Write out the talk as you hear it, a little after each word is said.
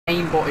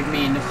aimbotted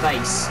me in the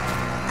face.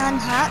 And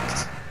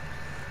hacked.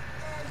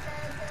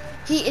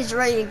 He is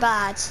really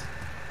bad.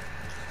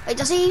 Wait,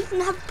 does he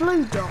even have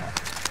blue dot?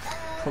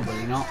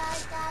 Probably not.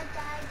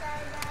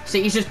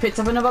 See, he's just picked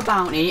up another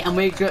bounty, and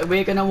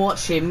we're gonna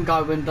watch him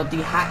go and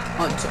bloody hack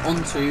onto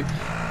another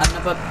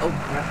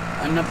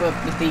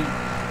bloody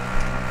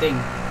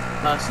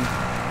person.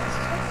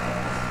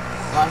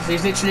 Right, so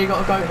he's literally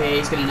got to go here.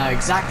 He's gonna know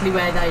exactly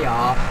where they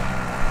are,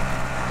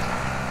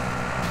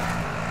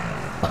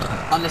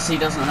 unless he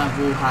doesn't have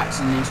wall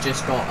hacks and he's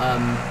just got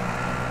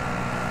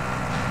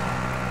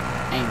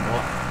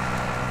aimbot.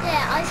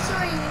 Yeah, I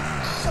saw you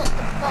shot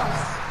the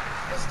boss.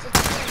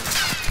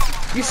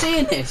 You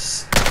seeing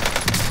this?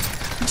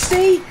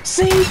 See?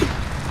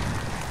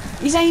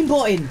 He's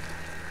aimbotting.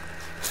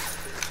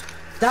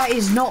 That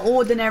is not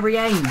ordinary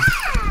aim.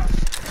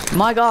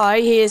 My guy,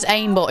 he is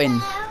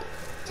aimbotting.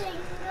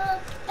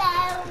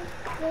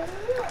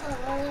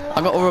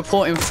 I got to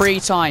report him 3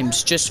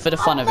 times just for the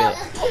fun of it.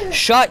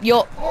 Shut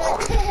your...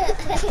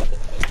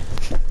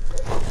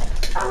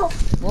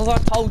 What have I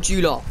told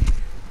you lot?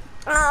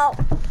 Ow.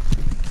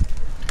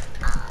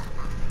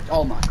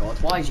 Oh my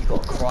god, why has you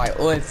got to cry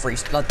every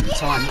bloody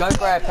time? Go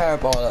grab a pair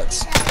of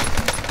bollocks.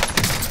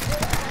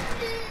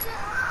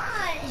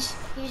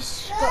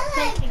 He's got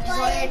fake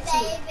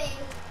anxiety.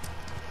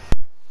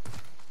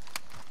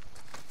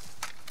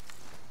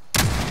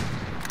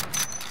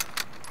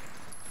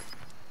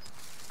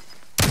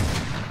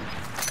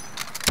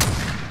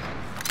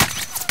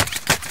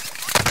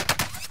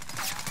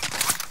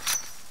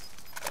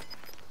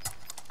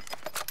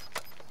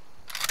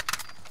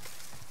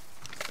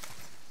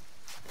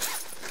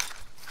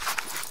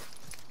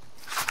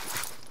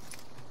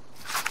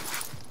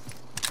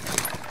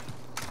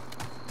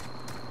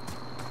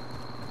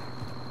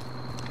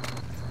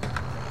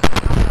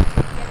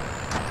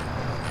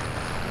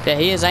 Yeah,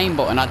 he is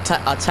aimbotting, I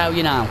tell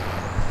you now.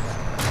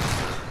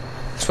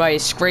 That's why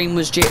his screen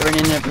was jittering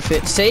and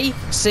everything. See?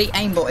 See,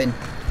 aimbotting.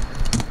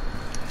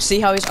 See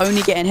how he's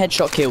only getting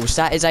headshot kills?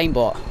 That is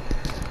aimbot.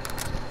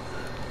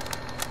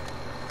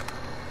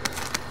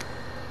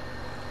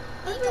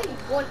 I really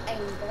want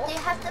aimbot. Do you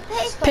have the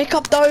paper? Pick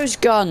up those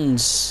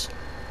guns.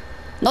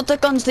 Not the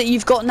guns that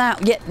you've got now.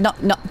 Yeah, no.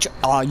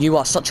 Oh, you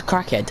are such a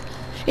crackhead.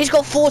 He's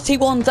got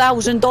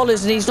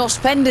 $41,000 and he's not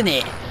spending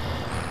it.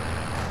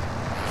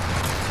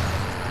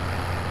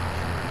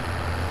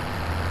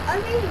 I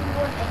really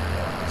want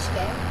aimbot in this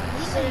game.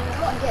 He's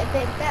got to get a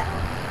bit better.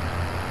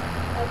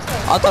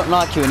 Okay. I don't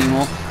like you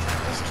anymore.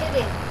 Just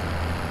kidding.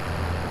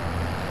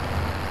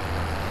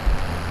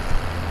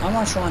 Why am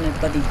I trying to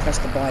bloody press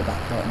the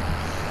buyback button?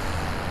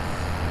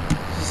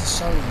 This is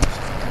so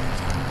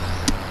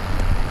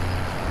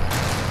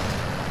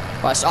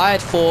right, so I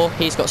had 4,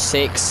 he's got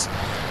 6.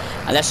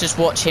 And let's just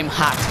watch him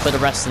hack for the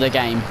rest of the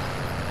game.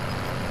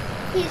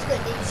 He's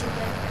got these again.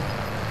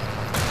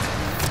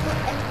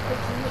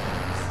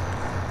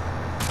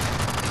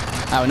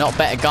 Oh, not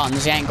better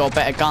guns. He ain't got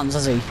better guns,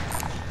 has he?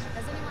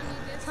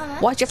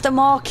 Why'd you have to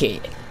mark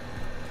it? I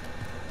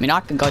mean, I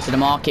can go to the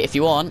market if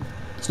you want.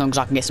 As long as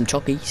I can get some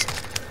chockies.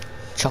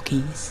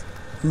 Chockies.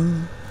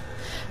 Ooh.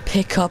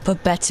 Pick up a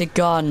better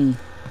gun.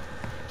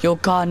 Your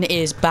gun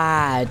is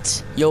bad.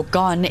 Your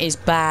gun is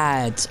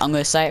bad. I'm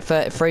going to say it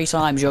for 3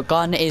 times. Your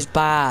gun is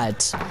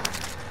bad.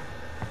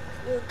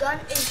 Your gun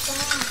is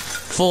bad.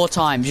 4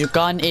 times. Your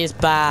gun is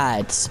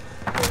bad.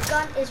 Your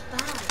gun is bad.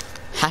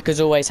 Hackers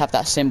always have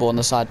that symbol on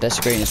the side of their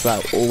screen as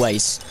well.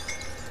 Always.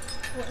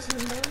 What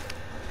symbol?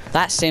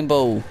 That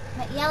symbol.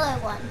 That yellow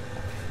one.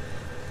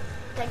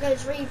 That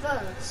goes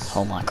reverse.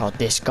 Oh my god,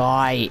 this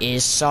guy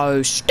is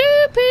so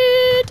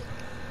stupid.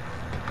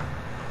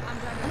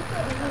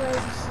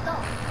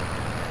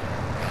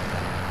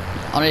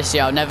 Honestly,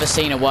 I've never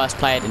seen a worse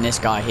player than this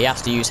guy. He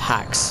has to use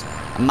hacks.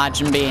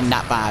 Imagine being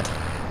that bad.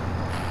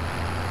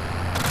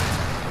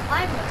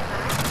 I'm not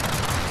bad.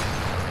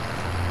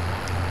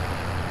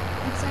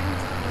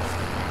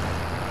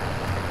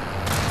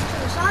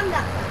 So I'm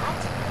that bad.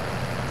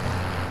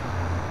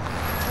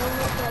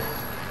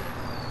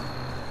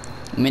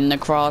 I'm in the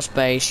crawl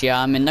space,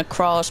 yeah, I'm in the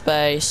crawl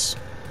space.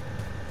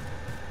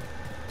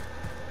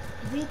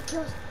 If we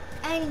kill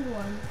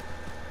anyone,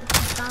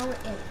 it's about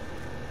it.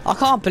 I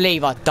can't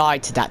believe I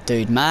died to that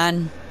dude,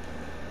 man.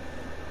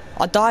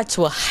 I died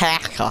to a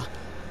hacker.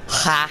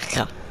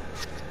 Hacker.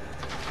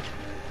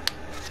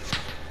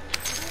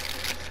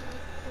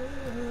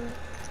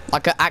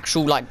 Like an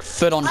actual, like,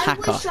 full-on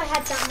hacker. I wish I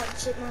had that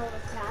much in my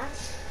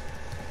class.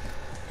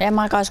 Yeah,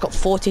 my guy's got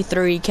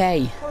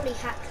 43k. Probably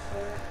hacked for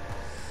it.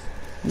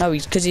 No,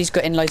 because he's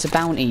got in loads of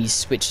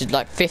bounties, which is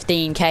like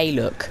 15k,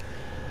 look.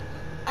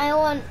 I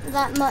want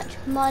that much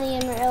money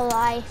in real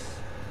life.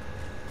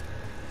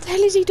 What the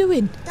hell is he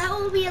doing? That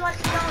will be like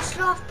a last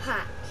laugh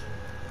pack.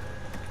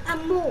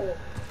 And more.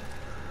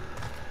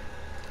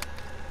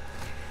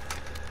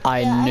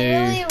 I knew.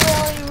 Really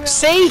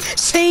See?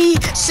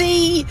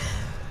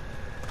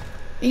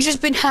 He's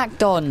just been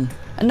hacked on,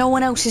 and no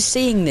one else is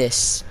seeing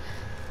this.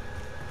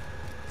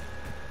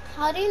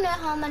 How do you know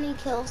how many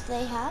kills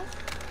they have?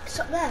 It's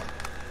up there.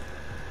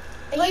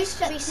 It used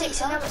to be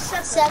 6 and now it's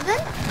 7. 7?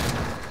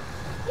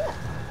 Yeah.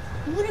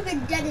 He would have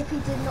been dead if he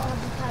did not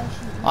have the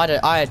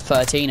parachute. I had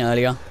 13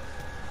 earlier.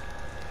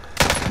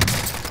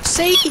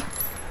 See?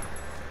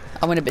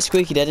 I went a bit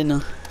squeaky there, didn't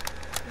I?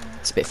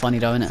 It's a bit funny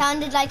though, isn't it?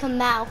 Sounded like a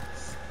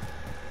mouse.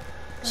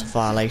 It's a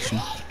violation.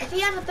 If he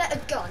had a better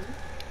gun,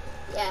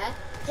 yeah,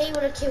 he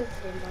would have killed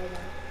him by now.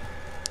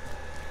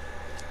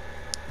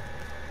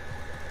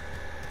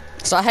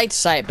 So I hate to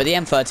say it, but the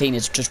M13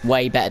 is just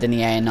way better than the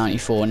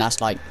AN94, and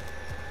that's like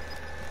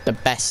the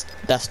best.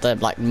 That's the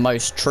like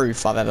most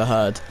truth I've ever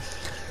heard.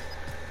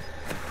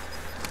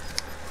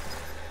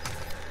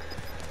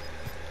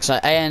 So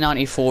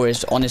AN94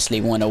 is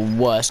honestly one of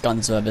the worst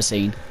guns I've ever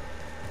seen.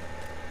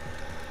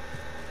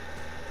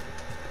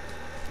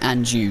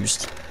 And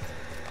used.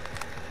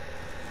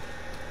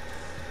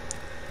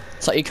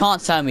 So you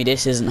can't tell me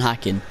this isn't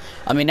hacking.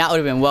 I mean, that would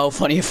have been well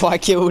funny if I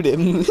killed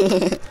him.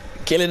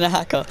 Killing a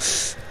hacker.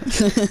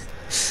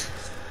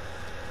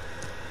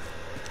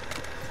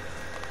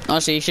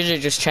 Honestly, you should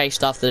have just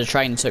chased after the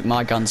train and took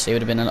my gun, so he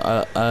would have been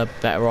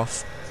better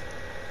off.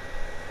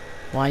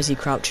 Why is he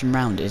crouching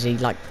round? Is he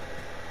like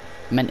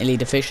mentally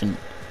deficient?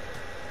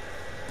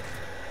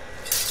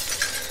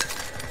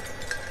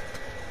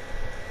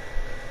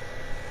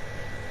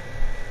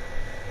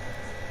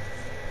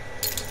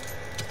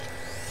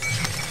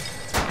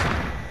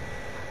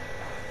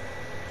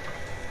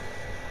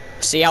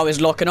 See how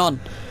he's locking on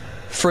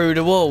through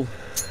the wall.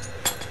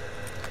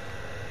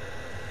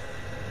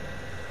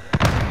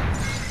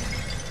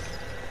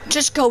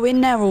 Just go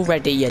in there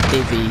already, you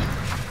divvy.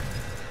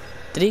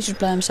 Did he just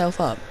blow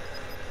himself up?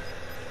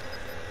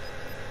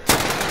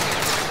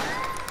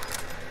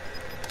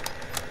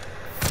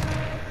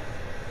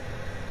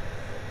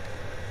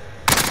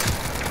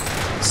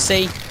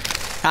 See?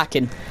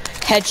 Hacking.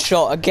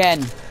 Headshot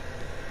again.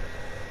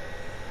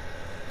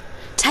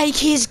 Take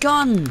his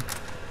gun.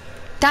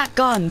 That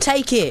gun.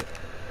 Take it.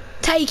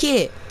 Take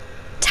it.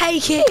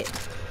 Take it.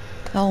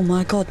 Oh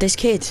my god, this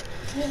kid.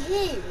 Can he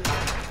hear you?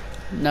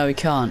 No, he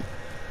can't.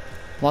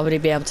 Why would he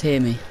be able to hear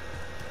me?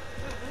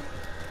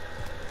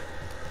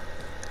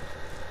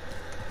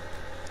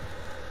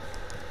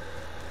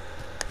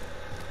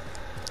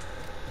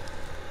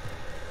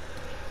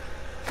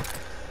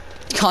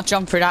 Can't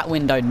jump through that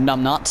window,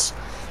 numbnuts.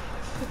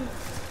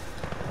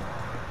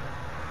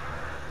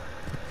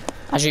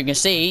 As you can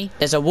see,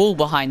 there's a wall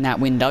behind that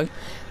window,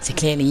 so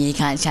clearly you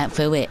can't jump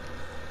through it.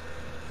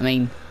 I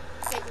mean...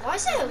 Wait, why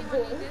is there a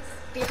wall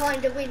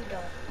behind a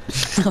window?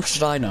 How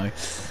should I know?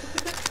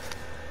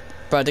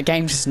 Bro, the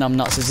game's as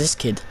numbnuts as this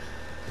kid.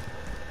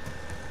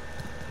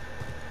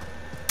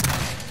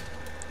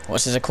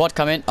 What's there's a quad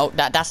coming? Oh,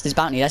 that's his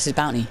bounty, that's his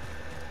bounty.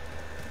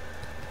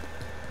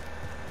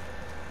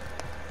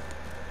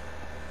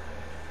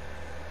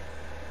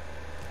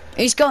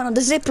 He's going on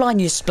the zipline,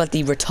 you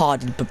bloody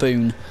retarded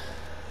baboon.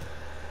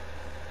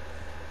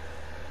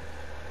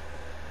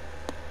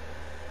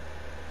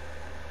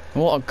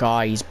 What a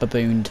guy, he's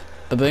babooned.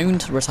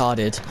 Babooned?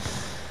 Retarded.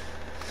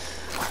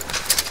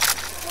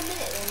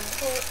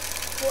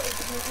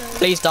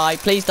 Please die,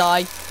 please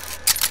die.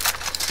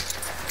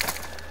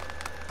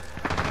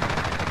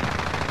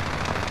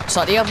 It's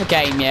like the other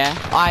game, yeah?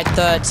 I had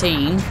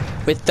 13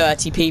 with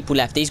 30 people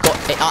left. He's got...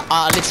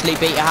 I literally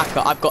beat a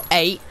hacker. I've got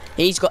 8.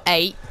 He's got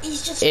 8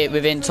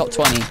 within top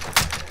 20.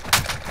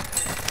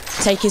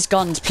 Take his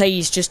guns,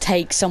 please. Just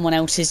take someone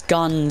else's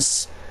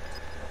guns.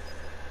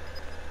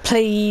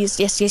 Please.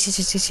 Yes, yes, yes,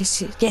 yes,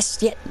 yes, yes,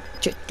 yes,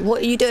 yes.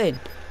 What are you doing?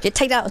 Yeah,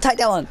 take that one, take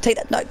that one. Take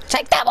that, no,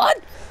 take that one.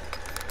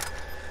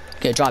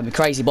 You're gonna drive me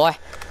crazy, boy.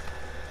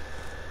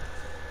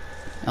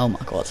 Oh my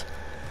god.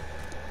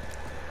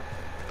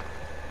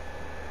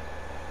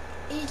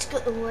 He's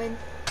got the win.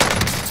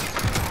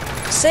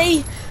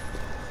 See?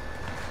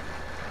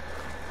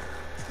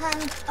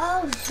 And,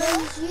 oh, so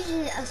he's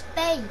using it as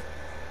bait.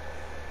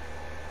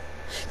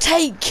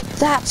 Take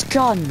that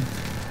gun.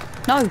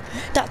 No,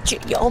 that.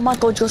 Oh my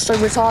god, you're so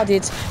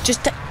retarded.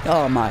 Just.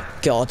 Oh my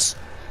god.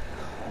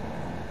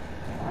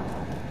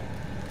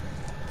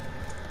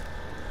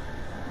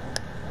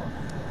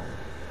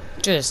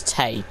 Just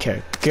take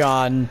a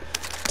gun.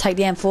 Take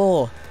the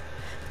M4.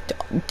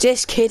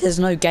 This kid has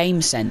no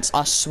game sense.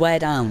 I swear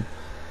down.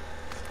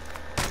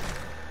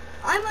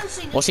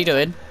 What's he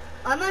doing?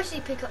 I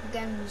mostly pick up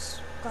guns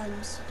no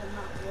matter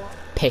what.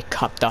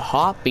 Pick up the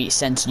heartbeat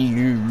sensor,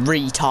 you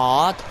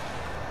retard.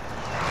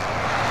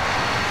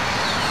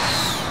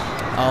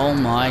 Oh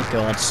my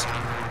god.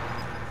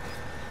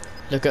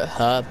 Look at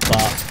her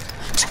butt.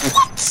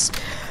 What?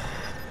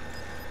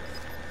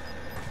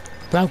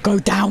 Well, go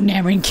down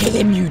there and kill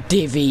him, you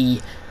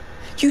divvy.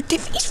 You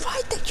divvy, he's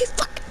right there, you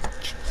fucking...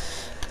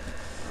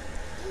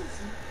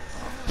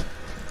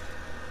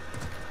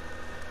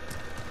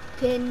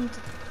 Pinned.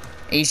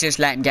 He's just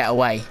letting him get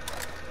away.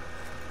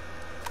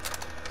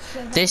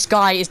 This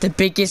guy is the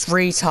biggest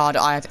retard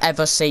I have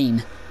ever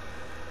seen.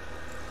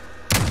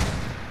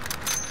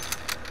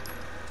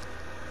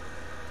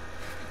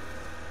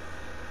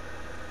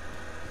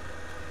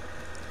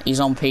 He's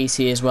on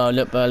PC as well.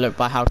 Look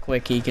by how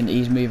quick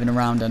he's moving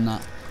around and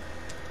that.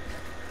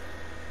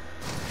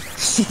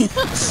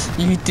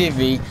 You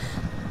divvy.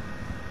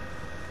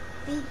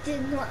 He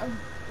did not.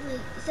 Wait,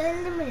 so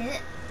in a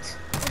minute,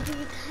 or do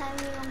you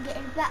carry on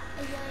getting back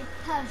as a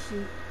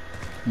parachute?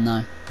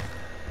 No.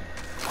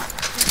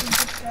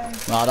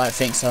 Well, I don't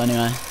think so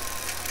anyway.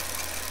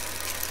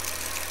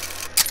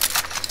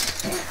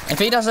 If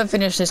he doesn't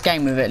finish this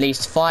game with at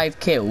least 5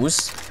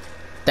 kills,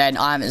 then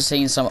I haven't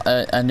seen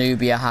a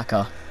newbie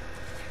hacker.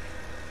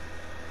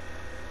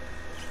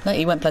 No,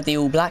 he went bloody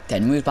all black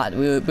then. We was about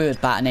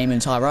to name him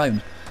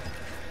Tyrone.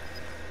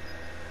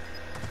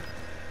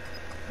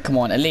 Come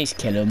on, at least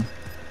kill him.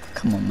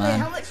 Come on, man. Wait,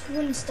 how much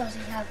wins does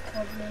he have,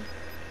 probably?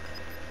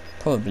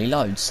 Probably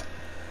loads.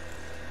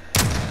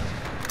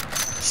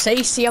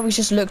 See how he's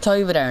just looked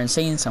over there and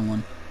seen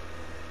someone.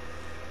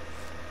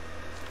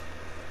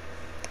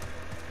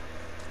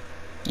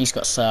 He's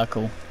got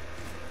circle.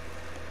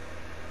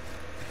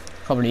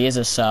 Probably is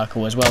a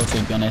circle as well,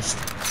 to be honest.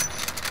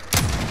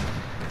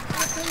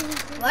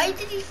 Why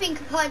did he think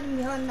of hiding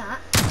behind that?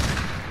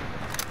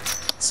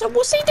 So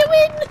what's he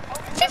doing?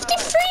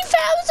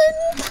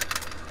 53,000!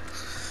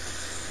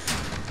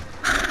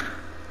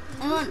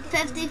 I want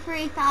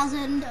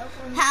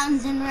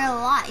 £53,000 in real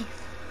life.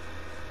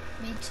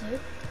 Me too.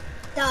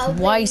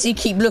 Why does he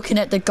keep looking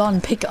at the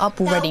gun? Pick it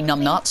up already,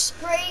 numbnuts.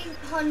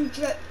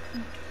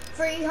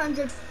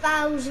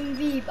 300,000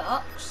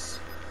 V-Bucks.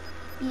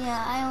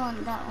 Yeah, I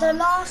want that one. The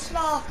last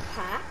laugh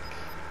pack.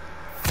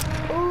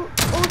 All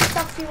the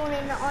stuff you want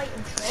in the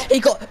item shop. He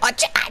got...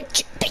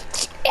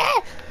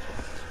 Yeah.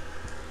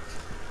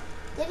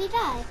 Did he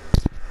die?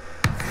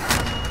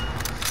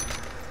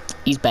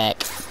 He's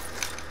back.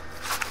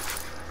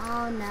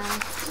 Oh no.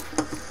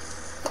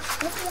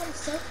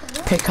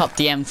 Pick up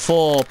the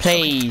M4,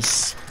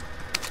 please.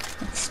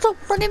 Stop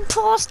running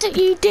past it,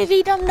 you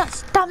divvy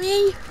nuts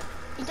dummy.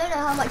 You don't know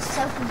how much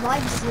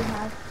self-revives you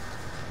have.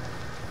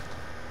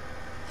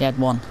 He had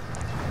one.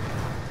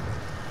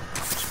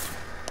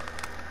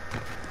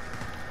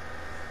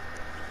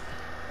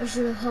 I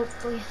should have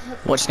hopefully.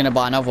 Watch, gonna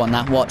buy another one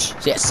now. Watch.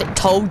 Yes, it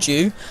told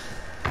you.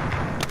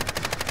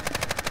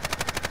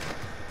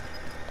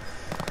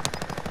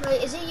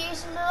 Wait, is he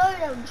using the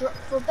loadout drop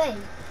for B?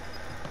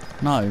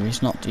 No,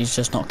 he's not. He's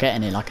just not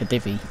getting it like a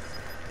divvy.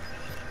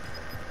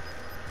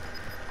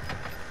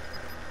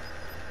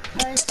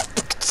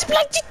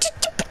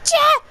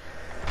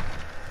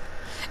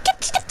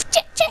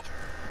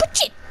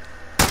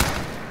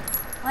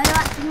 Why are you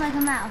acting like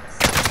a mouse?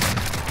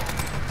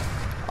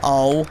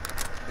 Oh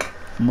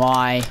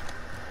my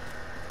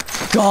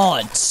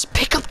God!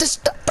 Pick up the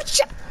stuff.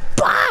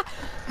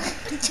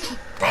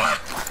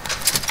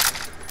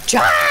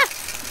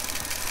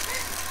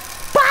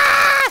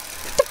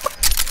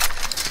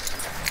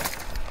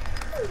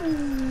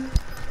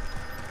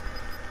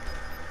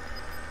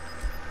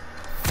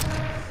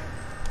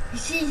 You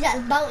see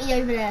that bounty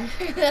over there?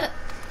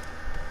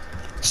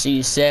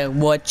 She said,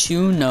 "What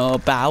you know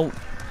about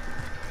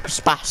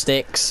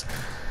spastics?"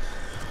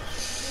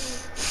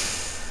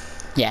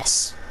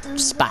 Yes,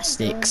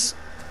 spastics.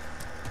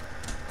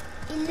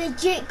 He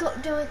legit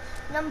got the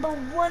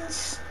 #1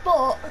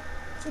 spot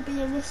to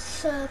be in a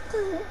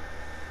circle.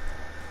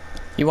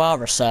 You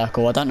are a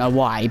circle. I don't know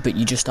why, but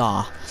you just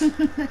are. I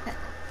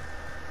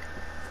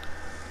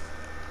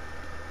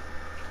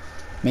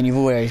mean, you've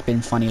always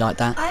been funny like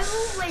that. I've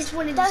always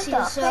wanted to see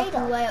a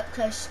circle way up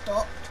close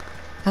spot.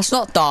 That's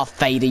not Darth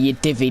Vader, you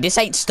divvy. This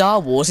ain't Star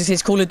Wars. This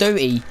is Call of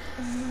Duty.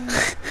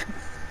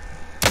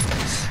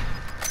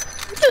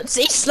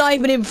 He's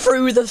sliding him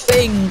through the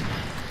thing.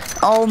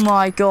 Oh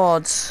my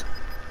God.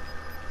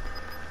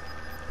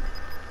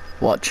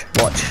 Watch.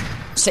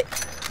 Sit.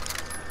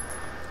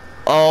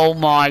 Oh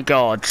my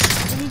God.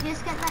 Did he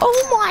just get that?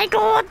 Oh my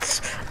God.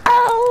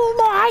 Oh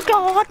my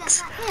God. Get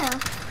that hill?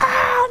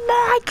 Oh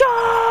my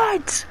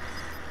God.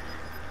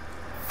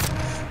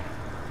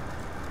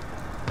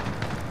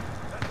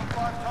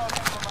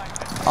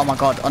 Oh my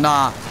God. Oh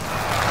nah.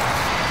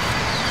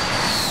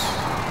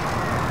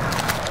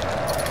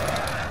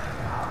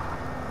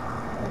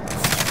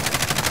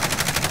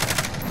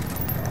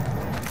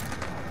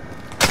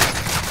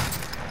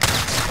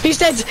 He's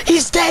dead!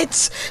 He's dead!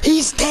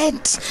 He's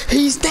dead!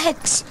 He's dead!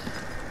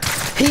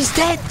 He's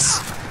dead!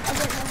 I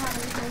don't know how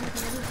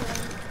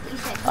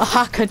he's going. A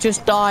hacker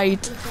just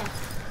died.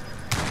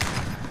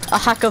 A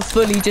hacker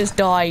fully just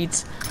died.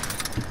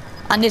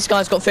 And this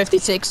guy's got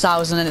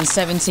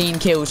 56,017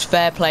 kills.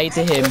 Fair play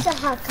to him. He's a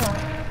hacker.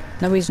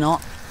 No, he's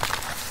not.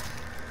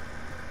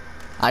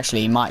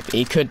 Actually, he might be.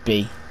 He could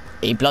be.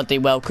 He bloody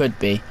well could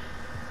be.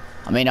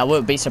 I mean, I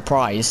wouldn't be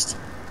surprised.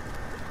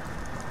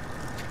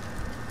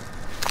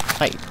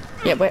 Wait.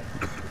 Yeah, wait.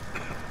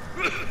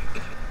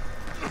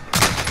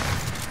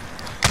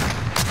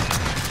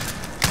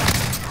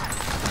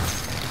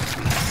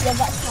 Yeah,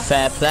 that's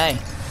Fair play.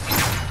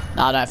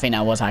 No, I don't think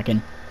that was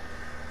hacking.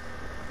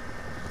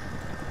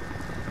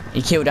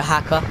 He killed a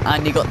hacker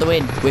and he got the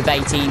win with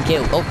 18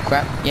 kills. Oh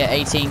crap, yeah,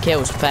 18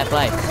 kills. Fair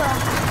play.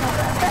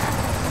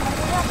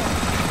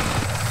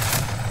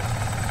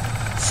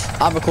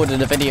 I've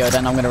recorded a video,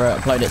 then I'm going to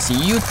upload it to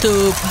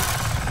YouTube.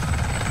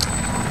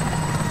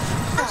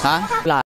 Huh?